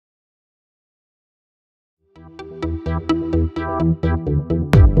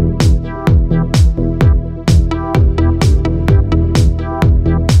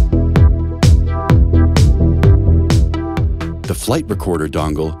The flight recorder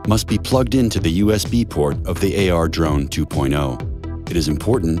dongle must be plugged into the USB port of the AR.Drone 2.0. It is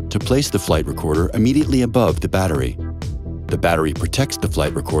important to place the flight recorder immediately above the battery. The battery protects the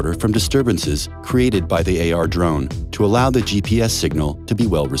flight recorder from disturbances created by the AR.Drone to allow the GPS signal to be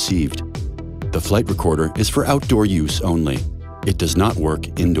well received. The flight recorder is for outdoor use only. It does not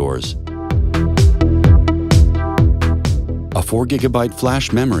work indoors. A 4 GB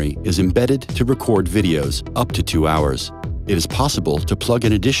flash memory is embedded to record videos up to 2 hours. It is possible to plug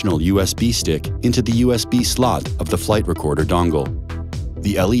an additional USB stick into the USB slot of the flight recorder dongle.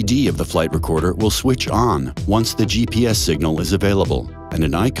 The LED of the flight recorder will switch on once the GPS signal is available, and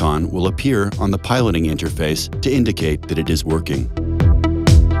an icon will appear on the piloting interface to indicate that it is working.